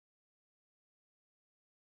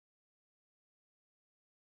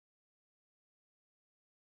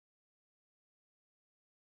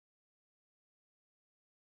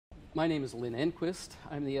My name is Lynn Enquist.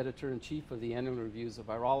 I'm the editor-in-chief of the Annual Reviews of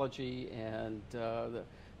Virology, and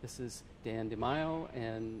this is Dan DiMaio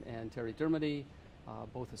and Terry Dermody,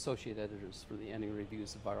 both associate editors for the Annual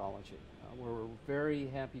Reviews of Virology. We're very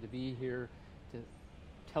happy to be here to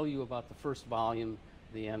tell you about the first volume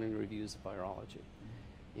of the Annual Reviews of Virology.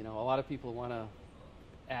 You know, a lot of people want to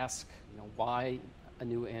ask, why a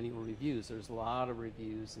new annual reviews? There's a lot of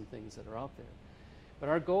reviews and things that are out there. But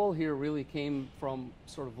our goal here really came from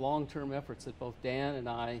sort of long-term efforts that both Dan and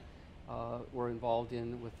I were involved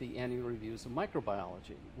in with the Annual Reviews of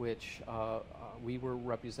Microbiology, which we were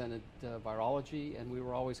represented virology, and we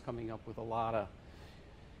were always coming up with a lot of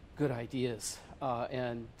good ideas.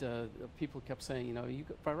 People kept saying, you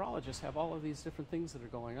virologists have all of these different things that are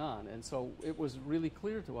going on. And so it was really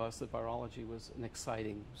clear to us that virology was an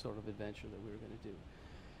exciting sort of adventure that we were going to do.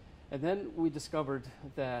 And then we discovered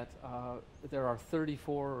that there are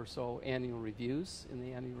 34 or so annual reviews in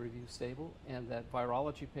the annual review stable, and that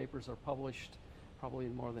virology papers are published probably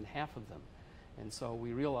in more than half of them. And so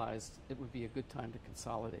we realized it would be a good time to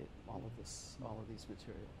consolidate all of these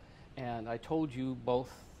material. And I told you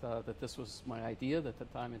both that this was my idea, that the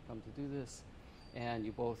time had come to do this, and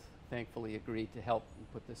you both thankfully agreed to help and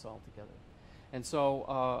put this all together. And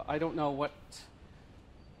so I don't know what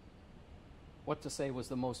to say was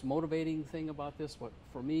the most motivating thing about this. What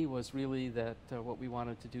for me was really that what we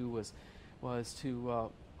wanted to do was to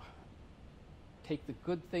take the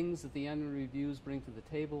good things that the annual reviews bring to the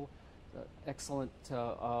table, excellent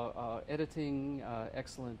editing,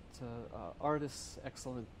 excellent artists,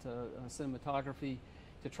 excellent cinematography,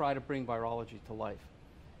 to try to bring virology to life.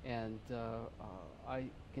 And I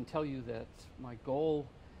can tell you that my goal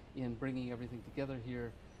in bringing everything together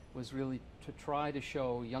here was really to try to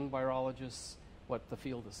show young virologists what the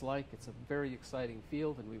field is like. It's a very exciting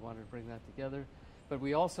field, and we wanted to bring that together. But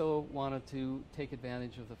we also wanted to take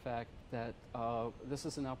advantage of the fact that this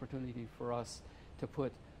is an opportunity for us to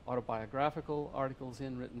put autobiographical articles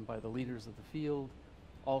in written by the leaders of the field,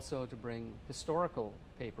 also to bring historical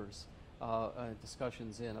papers,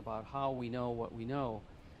 discussions in about how we know what we know,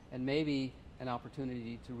 and maybe an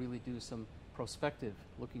opportunity to really do some prospective,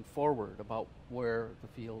 looking forward about where the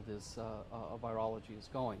field of virology is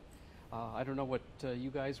going. I don't know what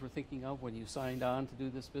you guys were thinking of when you signed on to do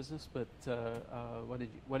this business, but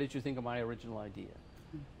what did you think of my original idea?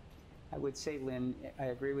 I would say, Lynn, I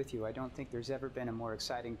agree with you. I don't think there's ever been a more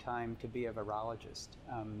exciting time to be a virologist.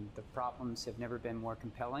 The problems have never been more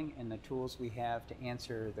compelling, and the tools we have to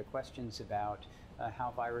answer the questions about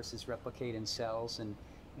how viruses replicate in cells and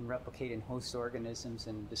replicate in host organisms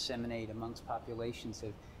and disseminate amongst populations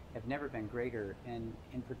have never been greater. And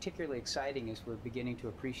particularly exciting is we're beginning to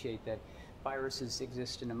appreciate that viruses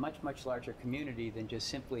exist in a much, much larger community than just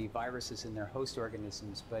simply viruses and their host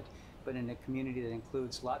organisms, but in a community that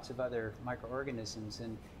includes lots of other microorganisms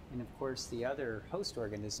and of course the other host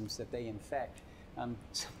organisms that they infect,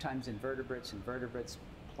 sometimes invertebrates,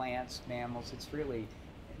 plants, mammals. It's really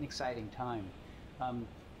an exciting time.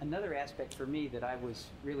 Another aspect for me that I was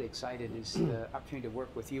really excited is the opportunity to work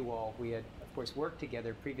with you all. We had, of course, worked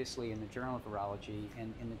together previously in the Journal of Virology,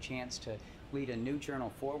 and the chance to lead a new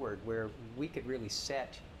journal forward where we could really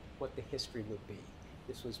set what the history would be.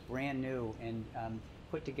 This was brand new, and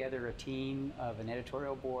put together a team of an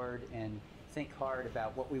editorial board and think hard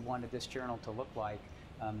about what we wanted this journal to look like.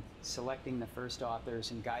 Selecting the first authors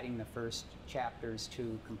and guiding the first chapters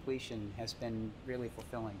to completion has been really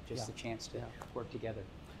fulfilling, just the chance to work together.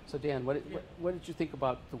 So Dan, what did you think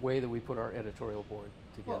about the way that we put our editorial board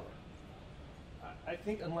together? Well, I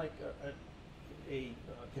think unlike a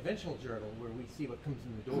conventional journal where we see what comes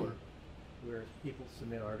in the door, where people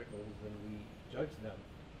submit articles and we judge them,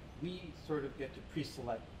 we sort of get to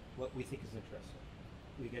pre-select what we think is interesting.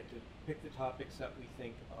 We get to pick the topics that we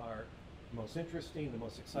think are the most interesting, the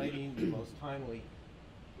most exciting, the most timely,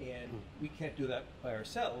 and we can't do that by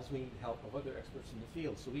ourselves. We need help of other experts in the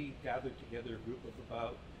field. So we gathered together a group of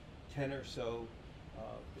about 10 or so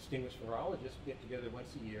distinguished virologists, get together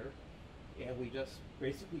once a year, and we just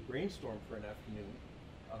basically brainstorm for an afternoon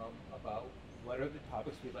about what are the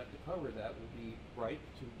topics we'd like to cover that would be ripe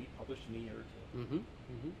to be published in a year or two.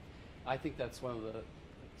 I think that's one of the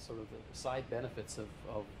sort of the side benefits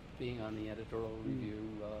of being on the editorial review,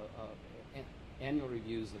 annual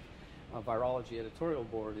reviews of virology editorial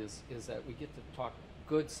board is that we get to talk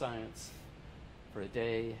good science for a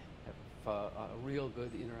day, have a real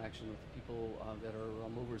good interaction with people that are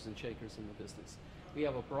movers and shakers in the business. We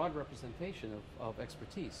have a broad representation of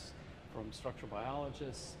expertise from structural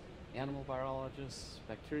biologists, animal virologists,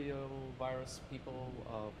 bacterial virus people,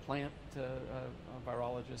 plant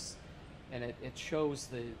virologists, and it shows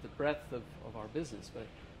the breadth of our business. But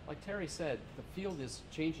like Terry said, the field is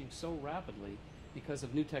changing so rapidly because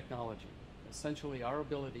of new technology. Essentially, our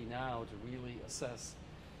ability now to really assess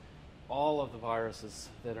all of the viruses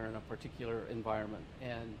that are in a particular environment,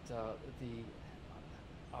 and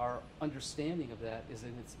our understanding of that is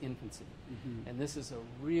in its infancy. And this is a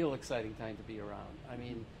real exciting time to be around. I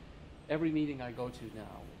mean, every meeting I go to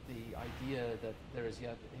now, the idea that there is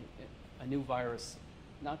yet a new virus,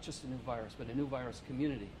 not just a new virus, but a new virus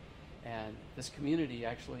community. And this community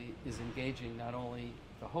actually is engaging not only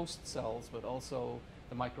the host cells, but also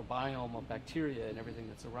the microbiome of bacteria and everything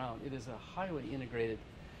that's around. It is a highly integrated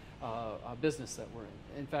business that we're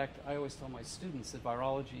in. In fact, I always tell my students that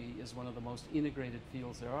virology is one of the most integrated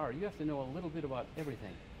fields there are. You have to know a little bit about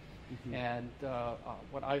everything. And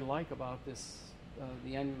what I like about this,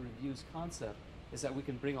 the annual reviews concept, is that we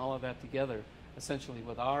can bring all of that together, essentially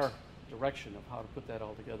with our direction of how to put that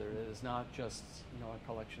all together. It is not just, a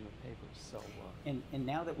collection of papers. So, and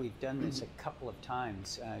now that we've done this a couple of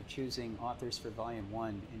times, choosing authors for Volume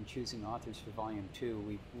 1 and choosing authors for Volume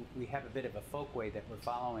 2, we have a bit of a folkway that we're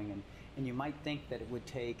following, and you might think that it would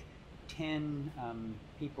take 10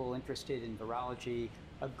 people interested in virology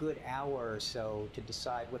a good hour or so to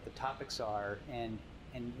decide what the topics are and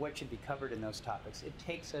what should be covered in those topics. It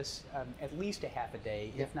takes us at least a half a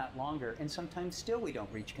day, if not longer, and sometimes still we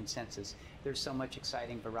don't reach consensus. There's so much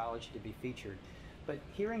exciting virology to be featured. But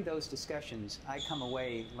hearing those discussions, I come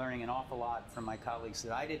away learning an awful lot from my colleagues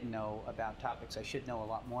that I didn't know about topics I should know a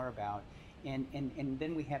lot more about. And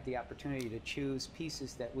then we have the opportunity to choose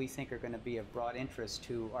pieces that we think are going to be of broad interest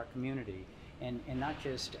to our community. And not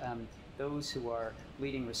just those who are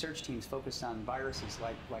leading research teams focused on viruses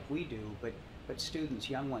like we do, but students,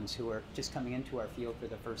 young ones who are just coming into our field for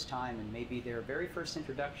the first time, and maybe their very first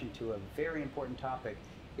introduction to a very important topic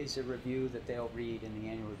is a review that they'll read in the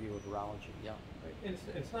annual review of virology. Yeah, right. And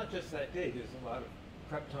it's not just that day. There's a lot of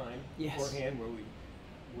prep time beforehand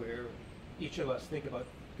where each of us think about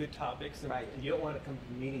good topics, and you don't want to come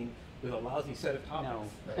to the meeting with a lousy set of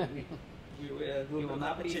topics. No. Right? You will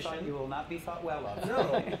not be thought well of.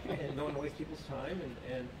 No, and don't want to waste people's time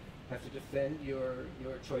and have to defend your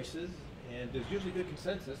choices. And there's usually good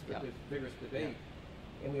consensus, but there's vigorous debate.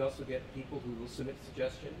 And we also get people who will submit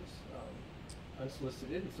suggestions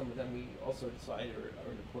unsolicited, and some of them we also decide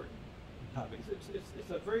are important topics. It's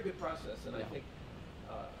a very good process, and I think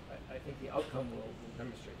the outcome will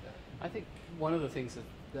demonstrate that. I think one of the things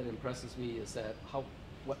that impresses me is that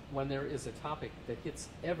when there is a topic that hits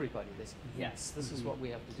everybody, they say, yes, this is what we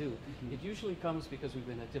have to do. It usually comes because we've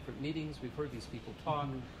been at different meetings, we've heard these people talk,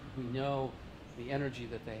 we know the energy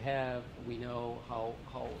that they have, we know how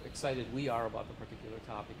excited we are about the particular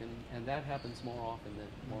topic, and that happens more often than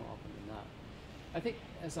not. I think,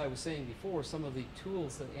 as I was saying before, some of the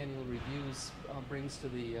tools that annual reviews brings to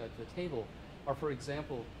the table are, for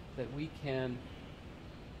example, that we can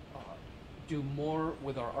do more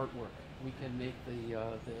with our artwork. We can make the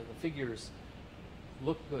figures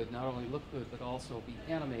look good, not only look good, but also be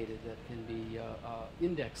animated, that can be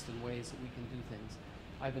indexed in ways that we can do things.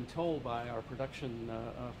 I've been told by our production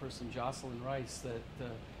person, Jocelyn Rice,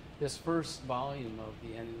 that this first volume of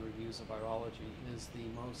the annual reviews of virology is the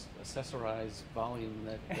most accessorized volume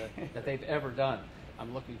that they've ever done.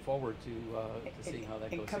 I'm looking forward to seeing how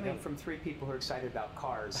that goes coming together. From 3 people who are excited about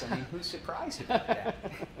cars, I mean, who's surprised about that?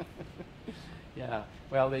 Yeah,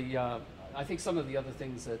 well, I think some of the other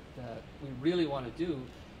things that we really want to do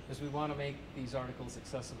is we want to make these articles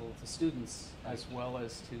accessible to students as well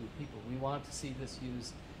as to people. We want to see this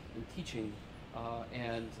used in teaching,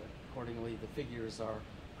 and accordingly the figures are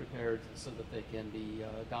prepared so that they can be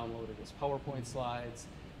downloaded as PowerPoint slides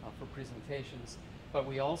for presentations. But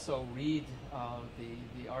we also read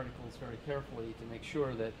the articles very carefully to make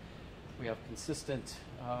sure that we have consistent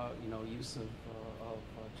use of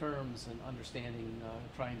terms and understanding,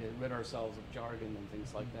 trying to rid ourselves of jargon and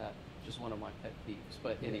things like that. Just one of my pet peeves,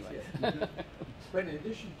 but anyway. But in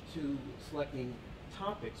addition to selecting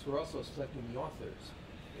topics, we're also selecting the authors.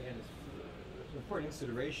 And an important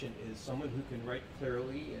consideration is someone who can write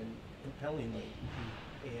clearly and compellingly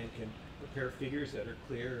and can prepare figures that are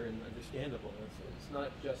clear and understandable. It's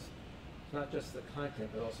not just the content,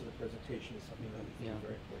 but also the presentation is something that we think is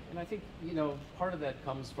very important. And I think, part of that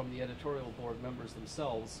comes from the editorial board members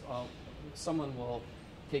themselves. Someone will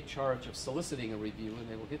take charge of soliciting a review, and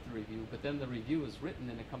they will get the review, but then the review is written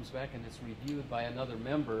and it comes back and it's reviewed by another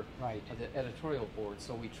member of the editorial board.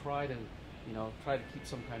 So we try to keep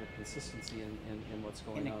some kind of consistency in what's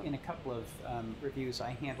going on. In a couple of reviews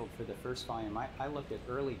I handled for the first volume, I looked at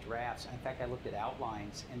early drafts. In fact, I looked at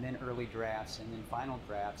outlines and then early drafts and then final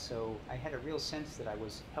drafts. So I had a real sense that I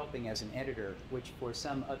was helping as an editor, which for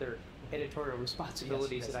some other editorial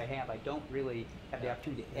responsibilities yes. that I have, I don't really have the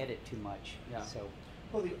opportunity to edit too much. Yeah. So,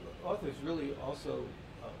 Well, the authors really also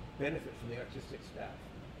benefit from the artistic staff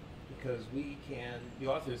because the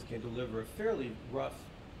authors can deliver a fairly rough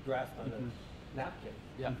draft on a napkin,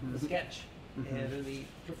 Yeah. a sketch, and then the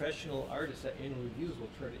professional artists at annual reviews will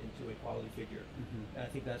turn it into a quality figure. And I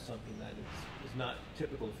think that's something that is not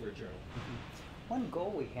typical for a journal. one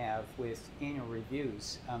goal we have with annual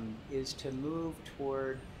reviews is to move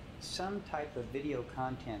toward some type of video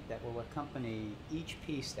content that will accompany each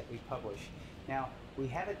piece that we publish. Now, we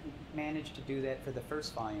haven't managed to do that for the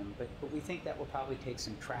first volume, but we think that will probably take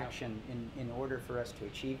some traction in order for us to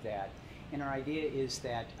achieve that. And our idea is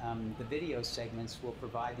that the video segments will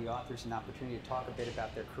provide the authors an opportunity to talk a bit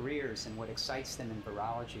about their careers and what excites them in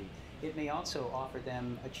virology. It may also offer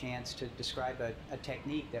them a chance to describe a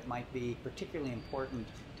technique that might be particularly important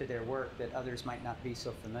to their work that others might not be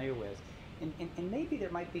so familiar with. And maybe there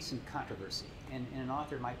might be some controversy, and an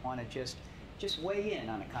author might want to just weigh in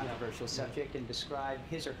on a controversial subject and describe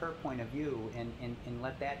his or her point of view and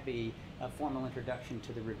let that be a formal introduction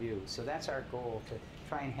to the review. So that's our goal, to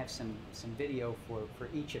try and have some video for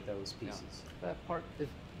each of those pieces. Yeah.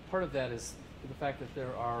 Part of that is the fact that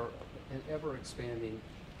there are an ever-expanding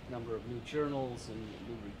number of new journals and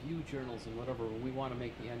new review journals and whatever. We want to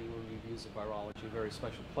make the annual reviews of virology a very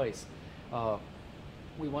special place.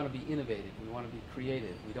 We want to be innovative. We want to be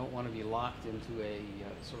creative. We don't want to be locked into a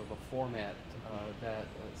sort of a format that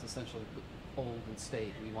is essentially old and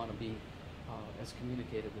staid. We want to be as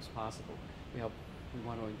communicative as possible. We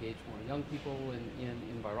want to engage more young people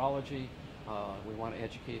in virology. We want to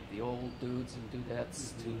educate the old dudes and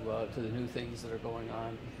dudettes to the new things that are going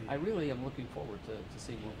on. I really am looking forward to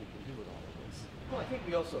seeing what we can do with all of this. Well, I think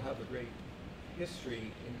we also have a great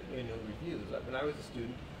history in reviews. When I was a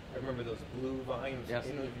student, I remember those blue volumes in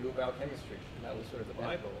a review of biochemistry. That was sort of the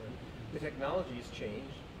Bible. And the technology has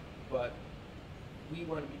changed, but we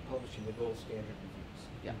want to be publishing the gold standard reviews.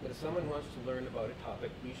 Yeah. But if someone wants to learn about a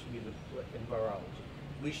topic, we should be in virology.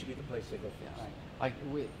 We should be the place they go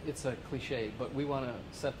first. It's a cliche, but we want to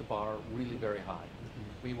set the bar really very high.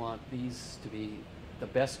 We want these to be the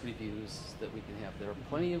best reviews that we can have. There are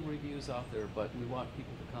plenty of reviews out there, but we want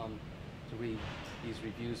people to come to read these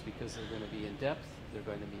reviews because they're going to be in depth, they're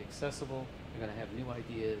going to be accessible, they're going to have new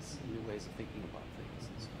ideas, new ways of thinking about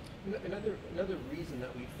things. Another reason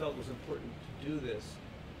that we felt was important to do this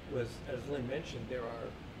was, as Lynn mentioned, there are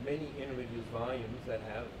many interreviews volumes that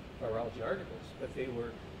have virology articles, but they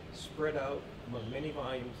were spread out among many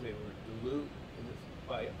volumes. They were diluted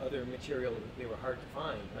by other material that they were hard to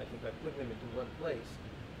find. And I think by putting them into one place,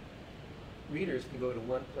 readers can go to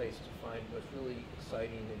one place to find what's really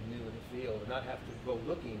exciting and new in the field and not have to go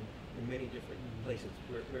looking in many different places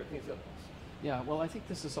where things are lost. Yeah, well, I think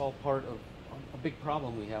this is all part of a big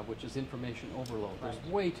problem we have, which is information overload. Right.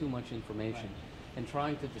 There's way too much information, and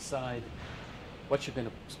trying to decide what you're going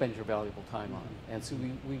to spend your valuable time on. And so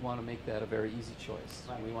we want to make that a very easy choice.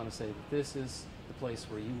 Right. We want to say that this is the place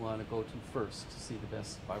where you want to go to first to see the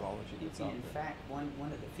best virology that's out In there. fact, one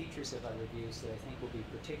of the features of our reviews that I think will be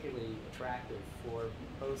particularly attractive for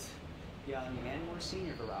both young and more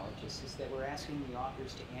senior virologists is that we're asking the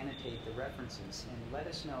authors to annotate the references and let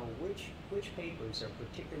us know which papers are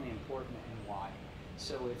particularly important and why.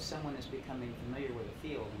 So if someone is becoming familiar with a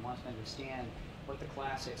field and wants to understand what the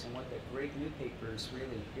classics and what the great new papers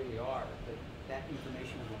really are, that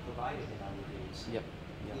information will be provided in our reviews. Yep.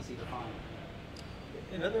 Easy to find.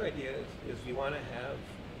 Another idea is we want to have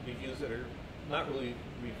reviews that are not really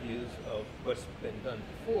reviews of what's been done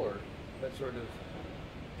before, but sort of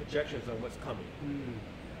projections on what's coming.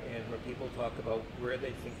 And where people talk about where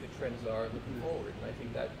they think the trends are looking forward. And I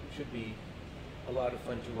think that should be a lot of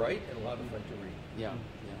fun to write and a lot of fun to read. Yeah.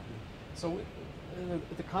 So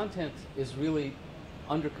the content is really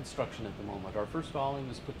under construction at the moment. Our first volume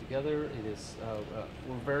is put together. It is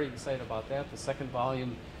we're very excited about that. The second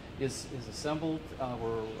volume is assembled.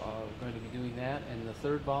 We're going to be doing that, and the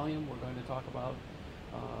third volume we're going to talk about,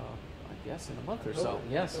 I guess, in a month or so.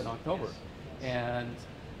 Yes, in October. Yes. And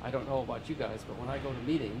I don't know about you guys, but when I go to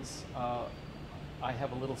meetings, I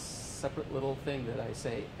have a little separate little thing that I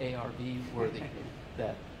say ARB worthy,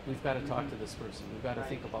 that we've got to talk to this person. We've got to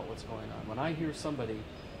think about what's going on. When I hear somebody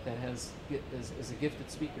that is a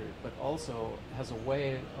gifted speaker, but also has a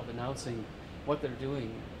way of announcing what they're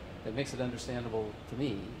doing that makes it understandable to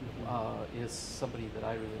me, is somebody that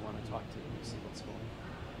I really want to talk to and see what's going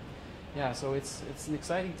on. Yeah, so it's an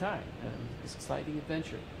exciting time, it's an exciting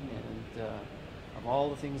adventure, and of all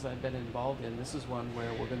the things I've been involved in, this is one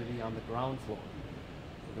where we're going to be on the ground floor.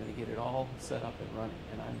 We're going to get it all set up and running,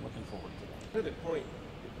 and I'm looking forward to that. Another point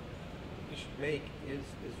we should make is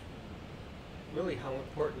really how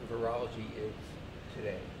important virology is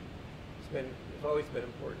today. It's always been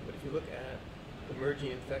important, but if you look at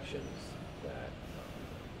emerging infections, that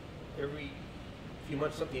every few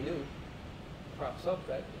months something new crops up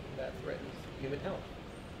that threatens human health.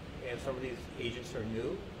 And some of these agents are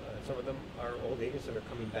new. Some of them are old agents that are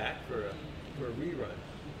coming back for a rerun.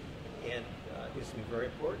 And it's going to be very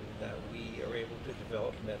important that we are able to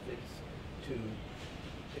develop methods to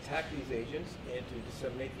attack these agents and to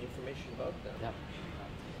disseminate the information about them. Yeah.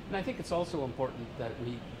 And I think it's also important that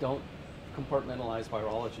we don't compartmentalize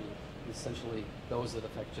virology, essentially those that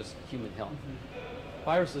affect just human health. Mm-hmm.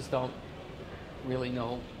 Viruses don't really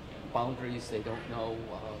know boundaries. They don't know,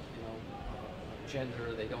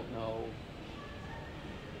 gender. They don't know.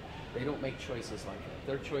 They don't make choices like that.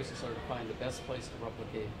 Their choices are to find the best place to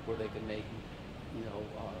replicate where they can make,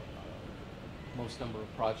 most number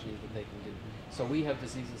of progeny that they can do. So we have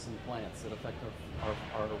diseases in plants that affect our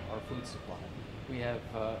food supply. We have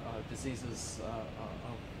diseases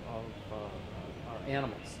of our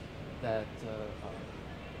animals that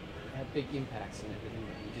have big impacts in everything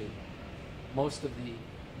that we do. Most of the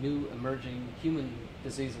new emerging human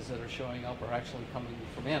diseases that are showing up are actually coming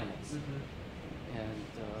from animals. Mm-hmm. And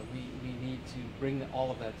we need to bring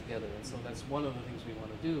all of that together. And so that's one of the things we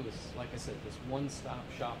want to do is, like I said, this one-stop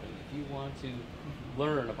shopping. If you want to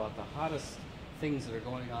learn about the hottest things that are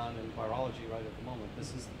going on in virology right at the moment, this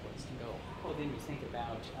is the place to go. Well, then you think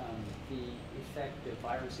about the effect of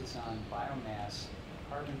viruses on biomass,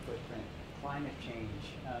 carbon footprint, climate change.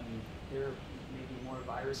 There may be more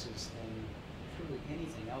viruses than truly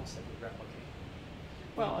anything else that would replicate.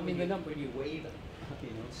 Well, I mean, the number when you weigh them,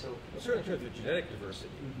 so certainly in terms of genetic diversity,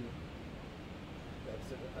 mm-hmm.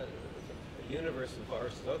 that's a universe of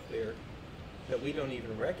viruses out there that we don't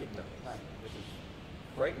even recognize, right. Which is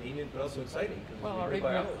frightening but also exciting. Well,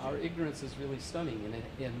 our ignorance is really stunning,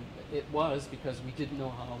 and it was because we didn't know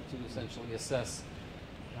how to essentially assess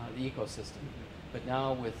the ecosystem. Mm-hmm. But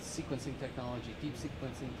now with sequencing technology, deep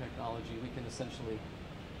sequencing technology, we can essentially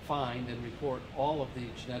find and report all of the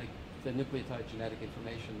nucleotide genetic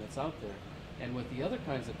information that's out there. And with the other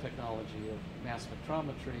kinds of technology of mass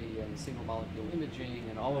spectrometry and single molecule imaging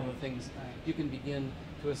and all of the things, you can begin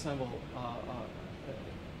to assemble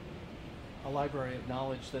a library of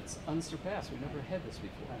knowledge that's unsurpassed. We've never had this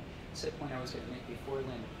before. Right. So the point I was going to make before,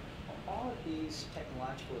 Lynn, all of these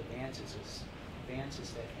technological advances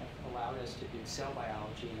that have allowed us to do cell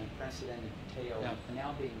biology in unprecedented detail are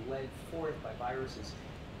now being led forth by viruses,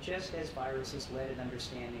 just as viruses led an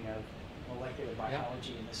understanding of molecular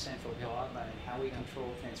biology and the central dogma and how we control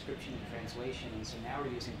transcription and translation. And so now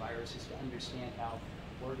we're using viruses to understand how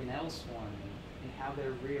organelles form and how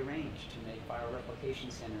they're rearranged to make viral replication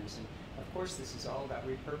centers. And of course, this is all about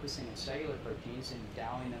repurposing of cellular proteins and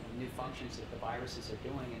endowing them with new functions that the viruses are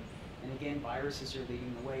doing. And again, viruses are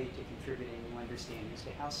leading the way to contributing new understandings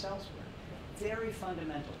to how cells work. Very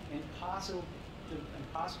fundamental, impossible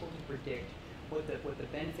to predict what the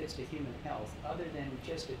benefits to human health, other than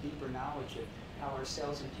just a deeper knowledge of how our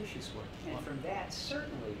cells and tissues work. And from that,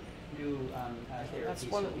 certainly, new therapies. That's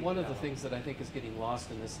one of the things that I think is getting lost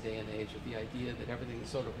in this day and age, of the idea that everything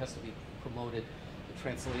sort of has to be promoted, the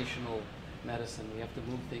translational medicine. We have to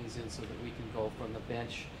move things in so that we can go from the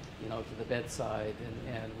bench, to the bedside,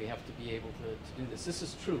 and we have to be able to do this. This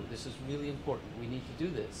is true. This is really important. We need to do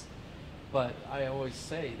this. But I always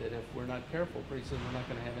say that if we're not careful, pretty soon we're not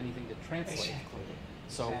going to have anything to translate. Exactly.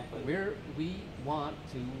 So we want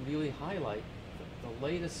to really highlight the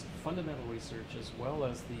layest fundamental research as well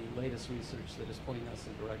as the latest research that is pointing us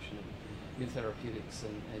in the direction of new therapeutics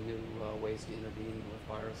and new ways to intervene with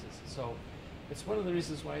viruses. So it's one of the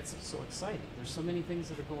reasons why it's so exciting. There's so many things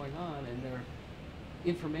that are going on, and their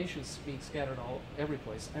information is being scattered every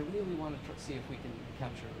place. I really want to see if we can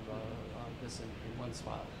capture this in one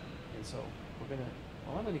spot. And so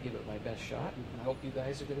I'm going to give it my best shot, and I hope you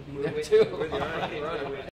guys are going to be there too.